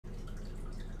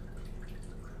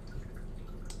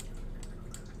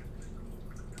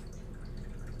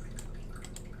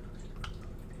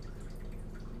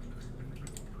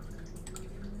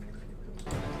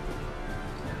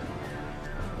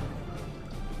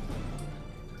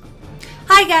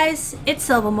Hi guys, it's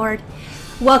Silvermord.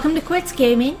 Welcome to Quits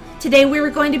Gaming. Today we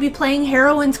were going to be playing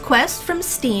Heroine's Quest from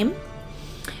Steam.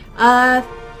 Also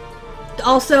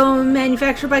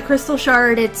manufactured by Crystal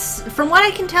Shard. It's, from what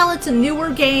I can tell, it's a newer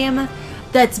game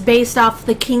that's based off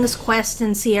the King's Quest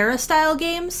and Sierra style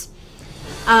games.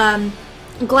 I'm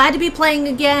glad to be playing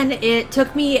again. It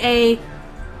took me a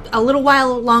little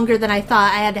while longer than I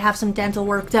thought. I had to have some dental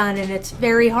work done, and it's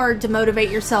very hard to motivate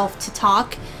yourself to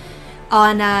talk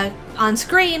on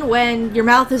screen when your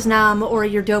mouth is numb or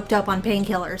you're doped up on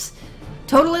painkillers.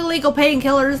 Totally legal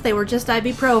painkillers, they were just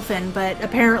ibuprofen, but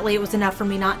apparently it was enough for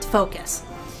me not to focus.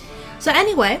 So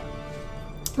anyway,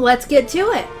 let's get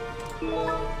to it.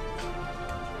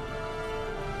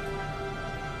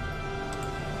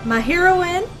 My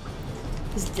heroine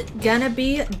is gonna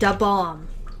be Dabomb.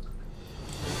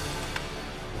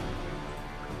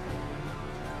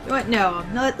 What? No,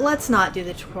 let's not do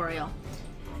the tutorial.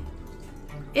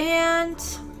 And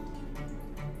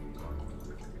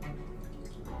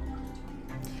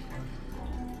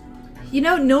you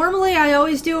know, normally I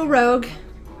always do a rogue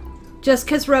just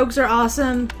because rogues are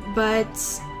awesome,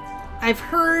 but I've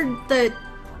heard that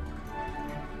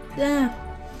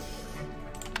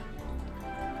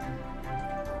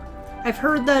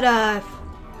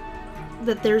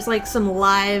that there's like some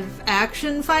live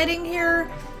action fighting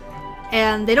here,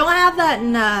 and they don't have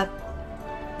that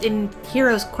in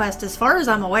Hero's Quest as far as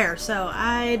I'm aware, so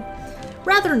I'd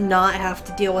rather not have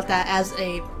to deal with that as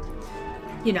a,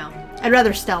 you know, I'd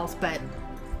rather stealth. But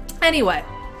anyway,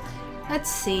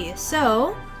 let's see.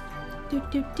 So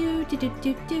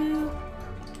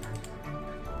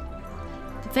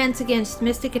defense against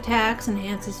mystic attacks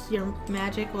enhances your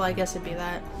magic. Well, I guess it'd be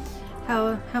that.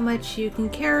 How much you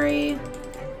can carry,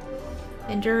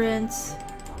 endurance.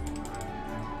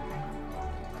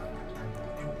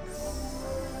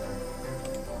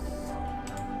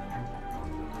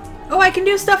 Oh, I can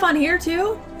do stuff on here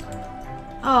too?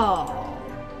 Oh.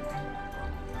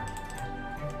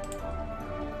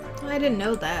 I didn't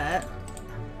know that.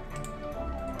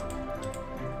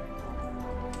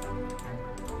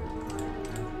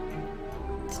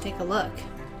 Let's take a look.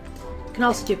 You can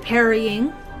also do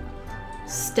parrying,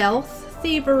 stealth,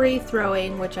 thievery,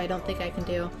 throwing, which I don't think I can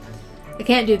do. I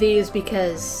can't do these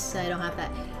because I don't have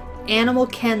that. Animal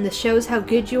ken. This shows how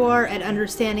good you are at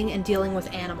understanding and dealing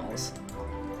with animals.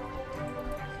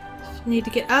 Need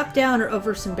to get up, down, or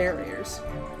over some barriers.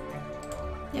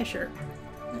 Yeah, sure.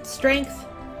 Strength,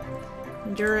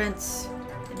 endurance,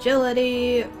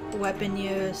 agility, weapon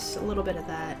use, a little bit of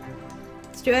that.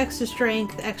 Let's do extra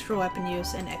strength, extra weapon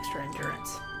use, and extra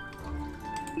endurance.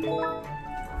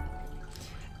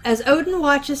 As Odin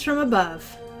watches from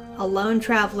above, a lone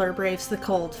traveler braves the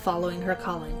cold, following her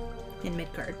calling in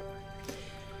Midgard.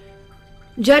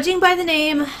 Judging by the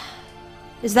name,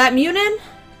 is that Munin?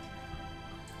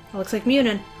 It looks like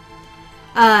Munin.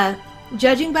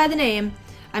 Judging by the name,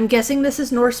 I'm guessing this is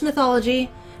Norse mythology,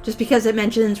 just because it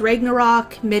mentions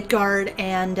Ragnarok, Midgard,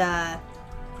 and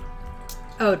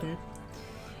Odin.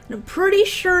 And I'm pretty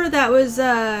sure that was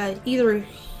either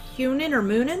Hunin or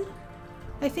Munin,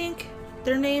 I think,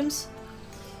 their names.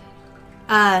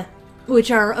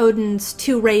 Which are Odin's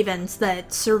two ravens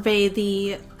that survey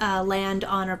the land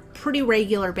on a pretty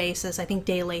regular basis, I think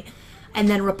daily, and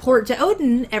then report to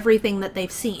Odin everything that they've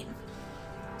seen.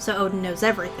 So Odin knows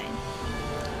everything.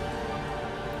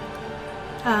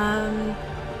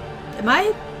 Am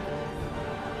I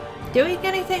doing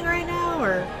anything right now,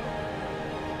 or?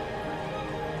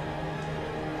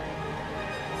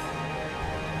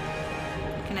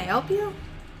 Can I help you?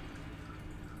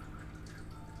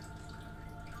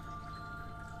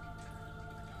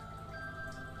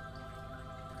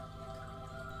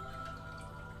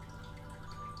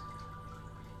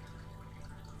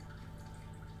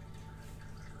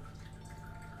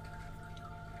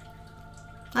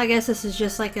 I guess this is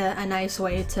just like a nice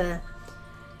way to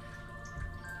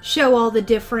show all the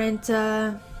different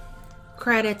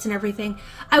credits and everything.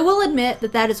 I will admit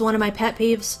that that is one of my pet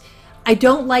peeves. I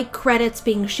don't like credits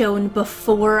being shown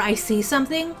before I see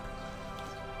something.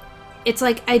 It's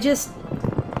like, I just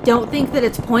don't think that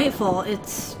it's pointful.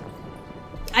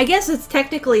 I guess it's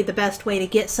technically the best way to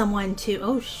get someone to,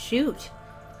 oh shoot,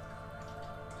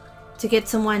 to get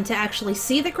someone to actually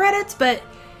see the credits, but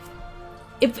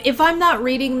if I'm not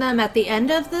reading them at the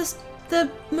end of the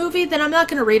movie, then I'm not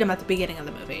going to read them at the beginning of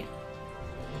the movie.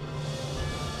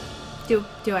 Do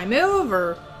I move,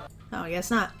 or? No, I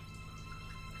guess not.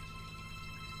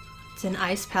 It's an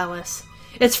ice palace.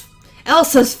 It's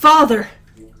Elsa's father!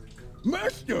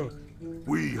 Master!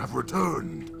 We have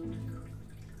returned.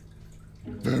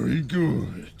 Very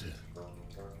good.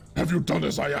 Have you done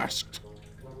as I asked?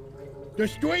 The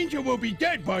stranger will be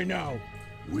dead by now.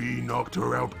 We knocked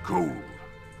her out cold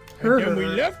And then we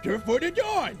left her for the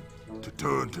dawn. to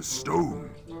turn to stone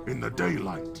in the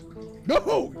daylight.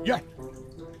 No, yes.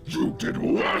 You did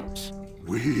what?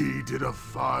 We did a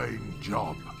fine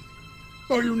job.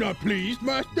 Are you not pleased,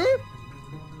 Master?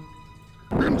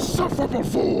 Insufferable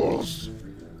fools!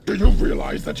 Do you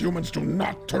realize that humans do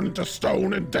not turn into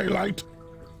stone in daylight?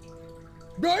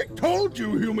 I told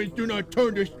you humans do not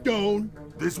turn to stone.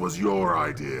 This was your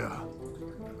idea.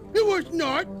 It was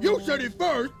not. You said it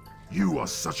first. You are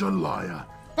such a liar.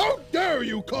 How dare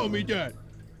you call me that?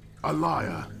 A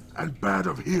liar, and bad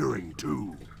of hearing,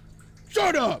 too.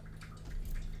 Shut up!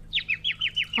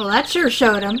 Well, that sure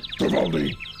showed him.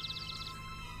 Vivaldi,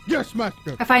 Yes,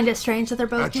 Master. I find it strange that they're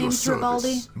both at your named Rivaldi.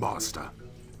 service, Master.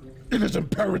 It is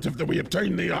imperative that we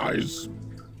obtain the eyes.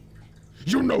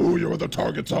 You know who your other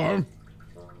targets are?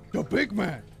 The big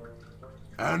man.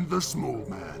 And the small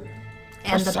man.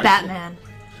 And the Precisely. Batman.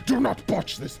 Do not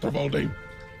botch this, Vivaldi.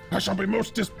 I shall be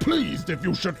most displeased if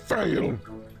you should fail.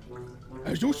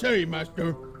 As you say,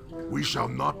 Master. We shall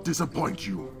not disappoint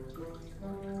you.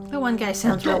 That one guy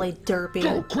sounds Go. really derpy.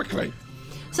 Go quickly.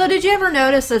 So did you ever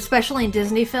notice, especially in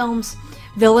Disney films,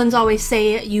 villains always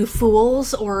say, "You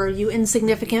fools," or "You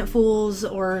insignificant fools,"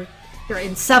 or "You're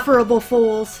insufferable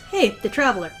fools"? Hey, the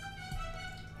Traveler.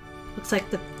 Looks like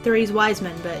the Three Wise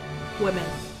Men, but women.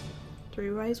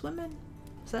 Three Wise Women?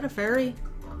 Is that a fairy?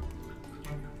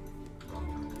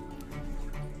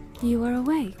 You are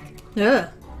awake. Ugh.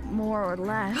 More or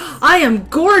less. I am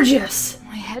gorgeous!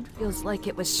 My head feels like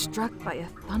it was struck by a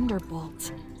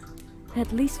thunderbolt.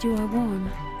 At least you are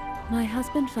warm. My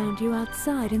husband found you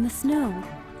outside in the snow.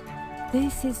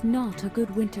 This is not a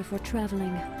good winter for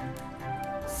traveling.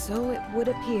 So it would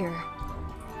appear.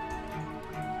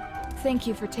 Thank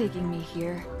you for taking me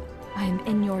here. I am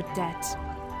in your debt.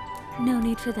 No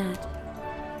need for that.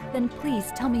 Then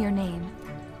please tell me your name.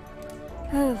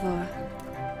 Hervor.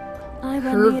 I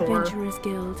run Hervor. the Adventurers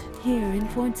Guild here in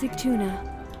Fort Sigtuna.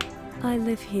 I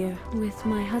live here with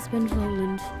my husband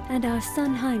Roland and our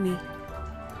son Jaime.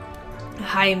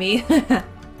 Jaime.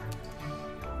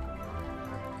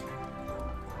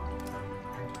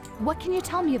 What can you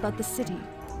tell me about the city?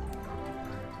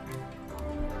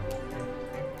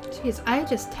 Jeez, I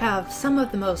just have some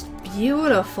of the most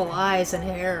beautiful eyes and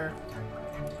hair.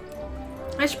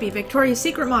 I should be a Victoria's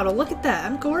Secret model. Look at that.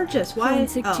 I'm gorgeous. Why?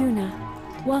 Fort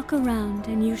Sigtuna. Walk around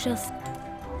and you shall...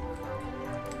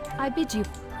 I bid you.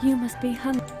 You must be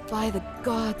hungry. By the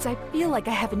gods, I feel like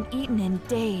I haven't eaten in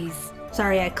days.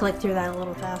 Sorry, I clicked through that a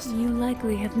little fast. You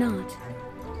likely have not.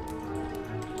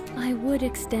 I would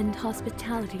extend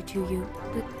hospitality to you,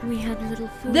 but we had little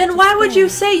food. Then to why would you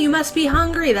spare. say you must be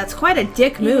hungry? That's quite a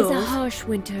dick It is move. a harsh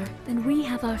winter, and we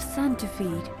have our son to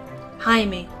feed.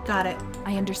 Jaime. Got it.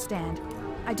 I understand.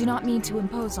 I do not mean to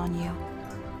impose on you.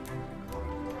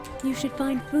 You should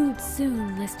find food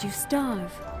soon, lest you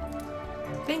starve.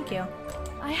 Thank you.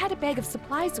 I had a bag of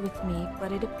supplies with me,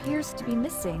 but it appears to be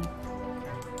missing.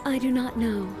 I do not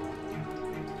know.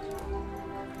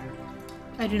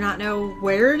 I do not know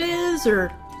where it is,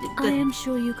 or... I am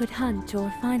sure you could hunt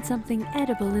or find something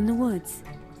edible in the woods.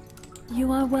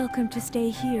 You are welcome to stay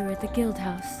here at the guild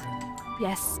house.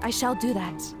 Yes, I shall do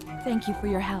that. Thank you for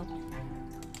your help.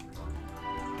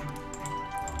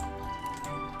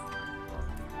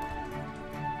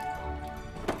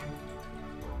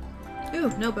 Ooh,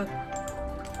 notebook.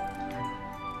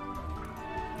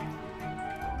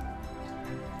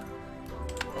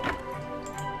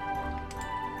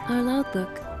 Our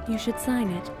logbook. You should sign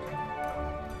it.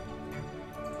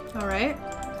 Alright.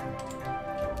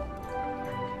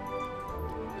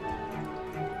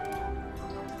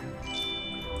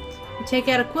 You take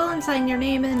out a quill and sign your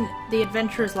name in the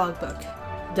adventurer's logbook.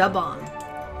 Dabomb.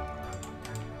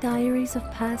 Diaries of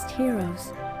past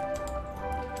heroes.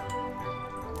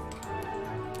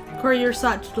 Courier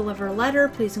sought to deliver a letter.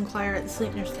 Please inquire at the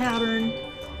Sleipner's Tavern.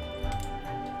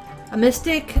 A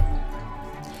mystic...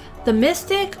 The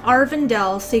mystic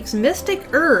Arvindel seeks mystic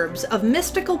herbs of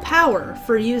mystical power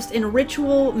for use in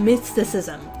ritual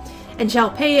mysticism, and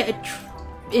shall pay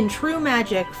in true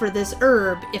magic for this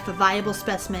herb if a viable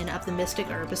specimen of the mystic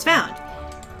herb is found.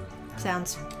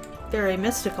 Sounds very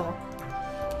mystical.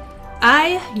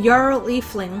 I, Jarl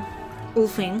Ilfing.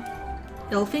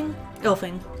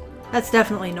 That's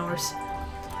definitely Norse.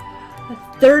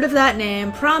 A third of that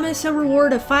name, promise a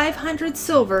reward of 500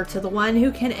 silver to the one who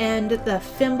can end the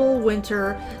Fimble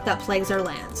winter that plagues our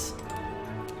lands.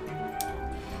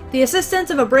 The assistance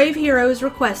of a brave hero is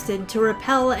requested to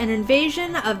repel an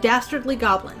invasion of dastardly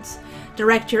goblins.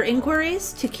 Direct your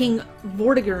inquiries to King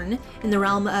Vortigern in the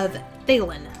realm of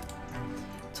Thalen.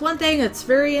 That's one thing that's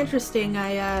very interesting.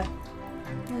 I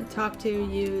talk to,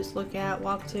 use, look at,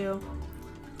 walk to.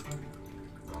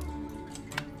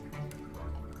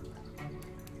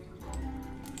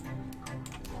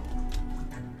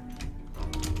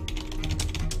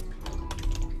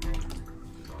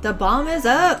 The bomb is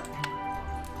up!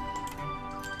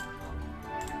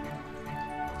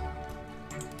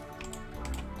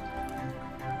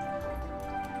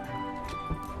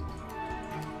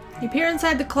 You peer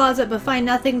inside the closet but find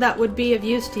nothing that would be of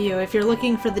use to you. If you're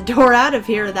looking for the door out of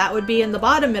here, that would be in the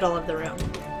bottom middle of the room.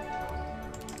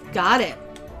 Got it.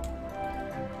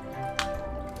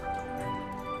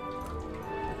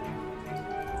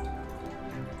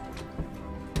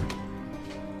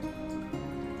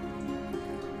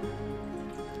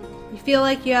 You feel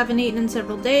like you haven't eaten in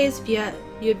several days. You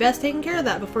had best taken care of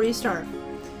that before you starve.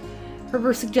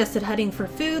 Herbert suggested hunting for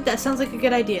food. That sounds like a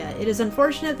good idea. It is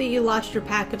unfortunate that you lost your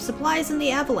pack of supplies in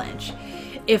the avalanche.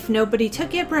 If nobody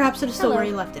took it, perhaps it is still where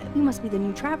you left it. You must be the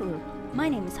new traveler. My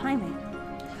name is Jaime.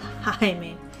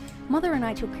 Jaime. Mother and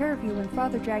I took care of you when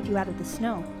Father dragged you out of the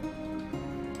snow.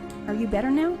 Are you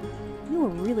better now? You were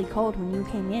really cold when you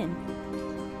came in.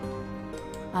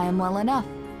 I am well enough,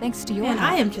 thanks to your And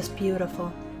help. I am just beautiful.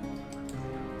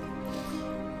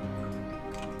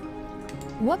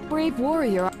 What brave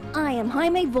warrior? I am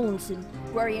Jaime Volenson,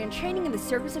 warrior in training in the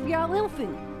service of Jarl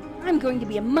Ilfin. I'm going to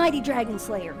be a mighty dragon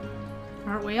slayer.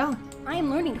 Aren't we all? I am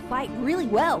learning to fight really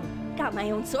well. Got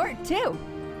my own sword, too.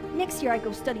 Next year I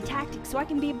go study tactics so I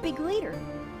can be a big leader.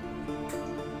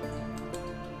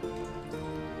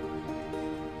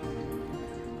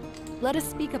 Let us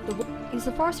speak of the. It is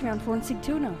the forest around Fort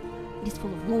Sigtuna. It is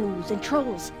full of wolves and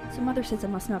trolls, so Mother says I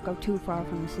must not go too far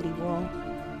from the city wall.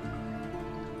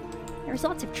 There's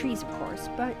lots of trees, of course,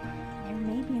 but there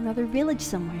may be another village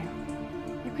somewhere.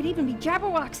 There could even be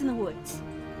Jabberwocks in the woods.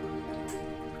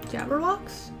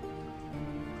 Jabberwocks?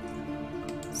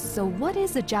 So what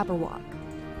is a Jabberwock?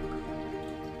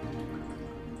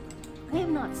 I have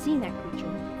not seen that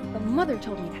creature, but Mother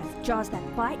told me it has jaws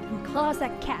that bite and claws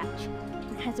that catch.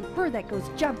 It has a bird that goes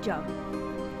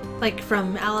jub-jub. Like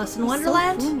from Alice in It's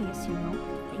Wonderland? so flumious, you know,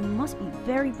 and you must be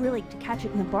very brilliant to catch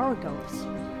it in the burrows.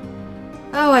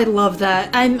 Oh, I love that.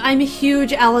 I'm a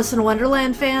huge Alice in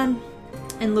Wonderland fan,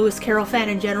 and Lewis Carroll fan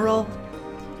in general.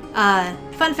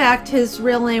 Fun fact, his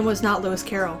real name was not Lewis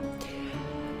Carroll.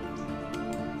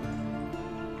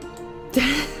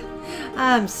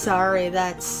 I'm sorry,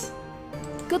 that's...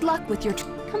 Good luck with your.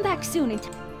 Come back soon and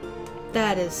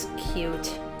That is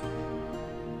cute.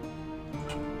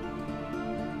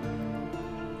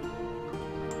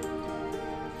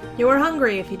 You are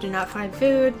hungry if you do not find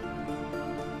food.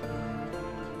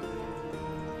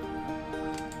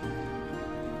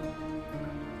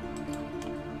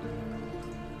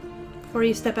 Before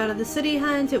you step out of the city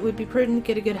hunt, it would be prudent to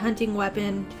get a good hunting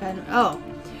weapon. Oh.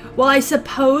 Well, I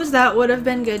suppose that would have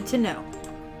been good to know.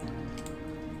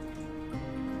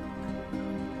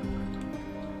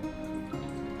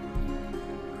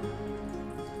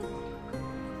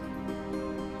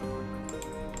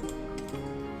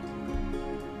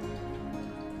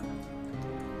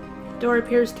 Door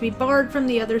appears to be barred from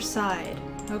the other side.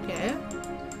 Okay.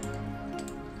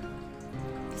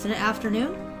 Isn't it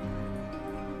afternoon?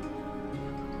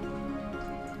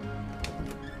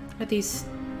 At these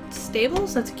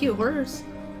stables? That's a cute horse.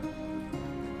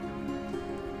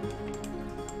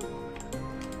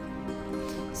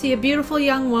 See a beautiful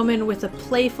young woman with a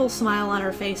playful smile on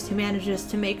her face who manages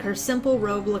to make her simple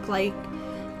robe look like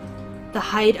the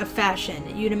height of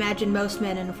fashion. You'd imagine most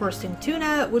men in Forsting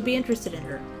Tuna would be interested in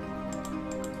her.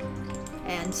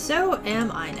 And so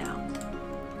am I now.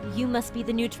 You must be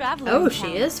the new traveler. Oh, in she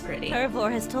town. is pretty.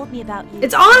 Hervor has told me about you.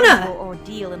 It's Anna! Your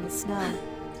ordeal in the snow.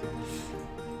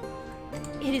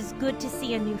 It is good to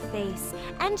see a new face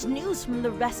and news from the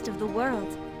rest of the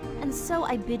world, and so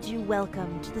I bid you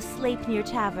welcome to the Sleipnir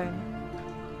Tavern.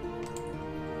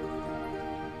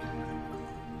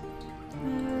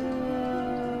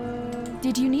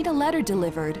 Did you need a letter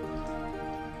delivered?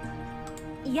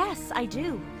 Yes, I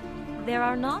do. There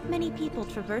are not many people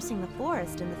traversing the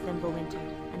forest in the Fimbulwinter,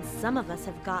 and some of us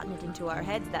have gotten it into our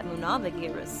heads that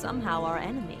Munavagir is somehow our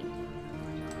enemy.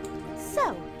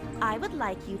 So, I would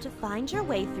like you to find your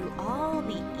way through all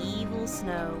the evil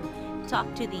snow,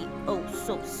 talk to the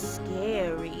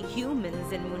oh-so-scary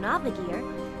humans in Munavagir,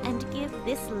 and give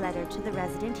this letter to the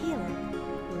resident healer.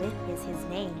 Lith is his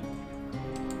name.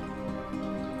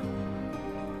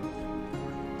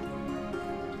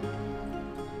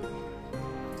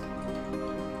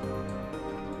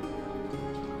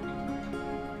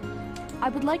 I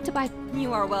would like to buy.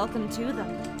 You are welcome to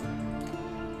them.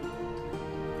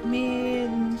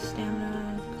 Mid,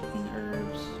 stamina,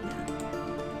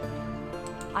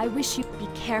 I wish you... Be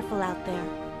careful out there.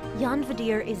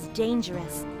 Yanvadir is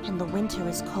dangerous, and the winter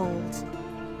is cold.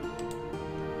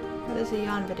 What is a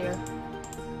Yanvadir?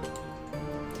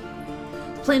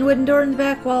 Plain wooden door in the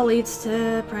back wall leads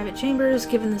to private chambers.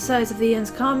 Given the size of the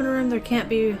inn's common room, there can't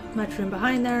be much room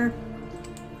behind there.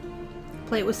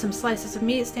 Plate with some slices of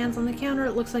meat stands on the counter.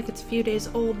 It looks like it's a few days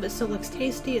old, but still looks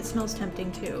tasty. It smells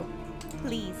tempting too.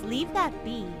 Please, leave that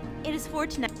be. It is for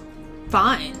tonight.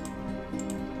 Fine.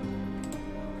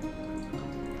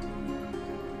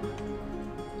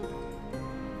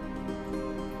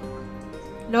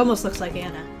 It almost looks like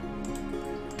Anna.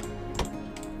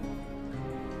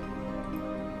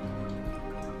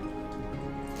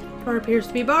 Door appears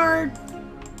to be barred.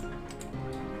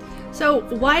 So,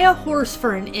 why a horse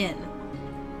for an inn?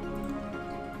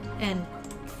 And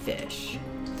fish.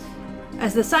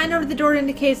 As the sign over the door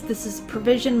indicates, this is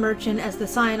provision merchant. As the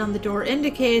sign on the door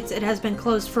indicates, it has been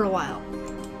closed for a while.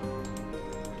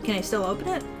 Can I still open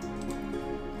it?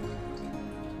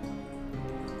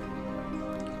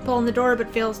 Pull on the door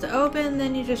but fails to open,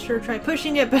 then you just sure try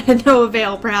pushing it, but no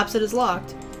avail. Perhaps it is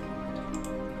locked.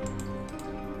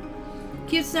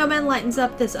 Cute snowman lightens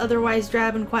up this otherwise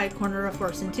drab and quiet corner of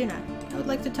horse and tuna. I would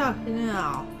like to talk.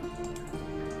 No.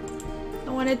 I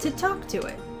wanted to talk to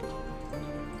it.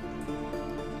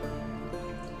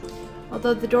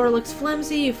 Although the door looks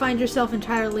flimsy, you find yourself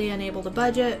entirely unable to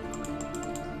budget.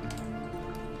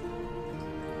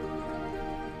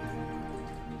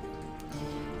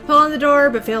 Pull on the door,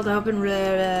 but fail to open.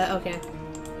 Okay.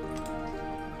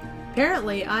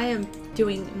 Apparently, I am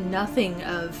doing nothing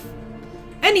of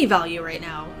any value right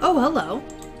now. Oh, hello.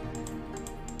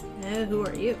 Who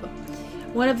are you?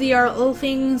 One of the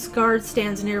Ulfing's guards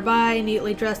stands nearby,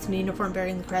 neatly dressed in a uniform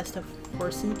bearing the crest of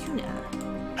horse and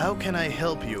tuna. How can I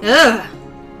help you? Ugh!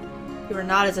 You are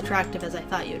not as attractive as I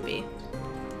thought you'd be.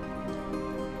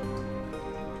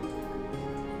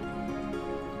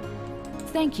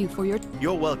 Thank you for your...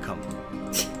 You're welcome.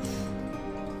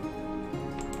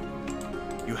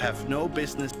 You have no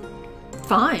business...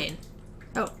 Fine.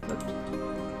 Oh, oops.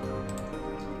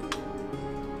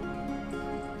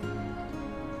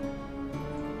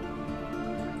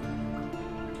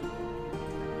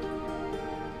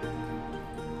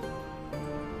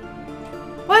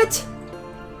 What?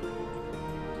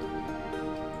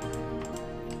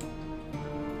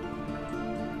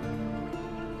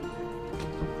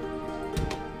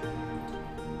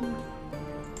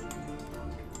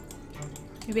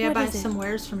 Maybe I buy some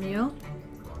wares from you.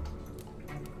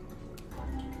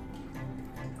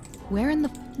 Where in the...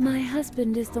 My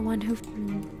husband is the one who...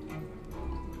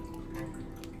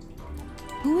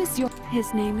 Who is your...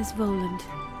 His name is Voland.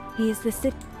 He is the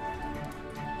city...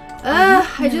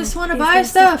 I just want to buy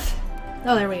stuff!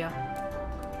 Oh, there we go.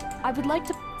 I would like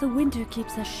to... The winter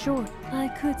keeps us short. I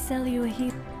could sell you a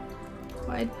heap.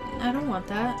 Why? I don't want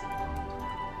that.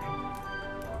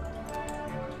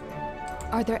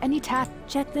 Are there any tasks?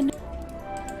 Check the...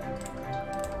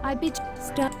 I bid...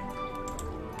 Stop.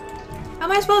 How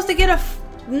am I supposed to get a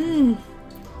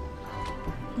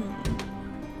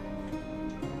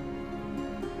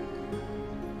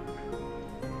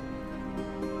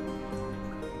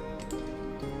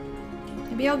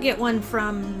Maybe I'll get one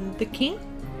from the king?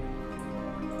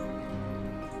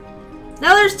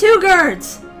 Now there's 2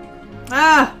 guards!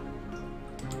 Ah!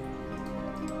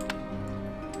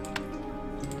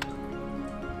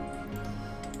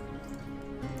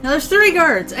 Now there's 3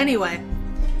 guards, anyway.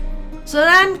 So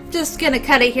I'm just gonna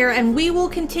cut it here, and we will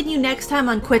continue next time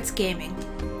on Quits Gaming.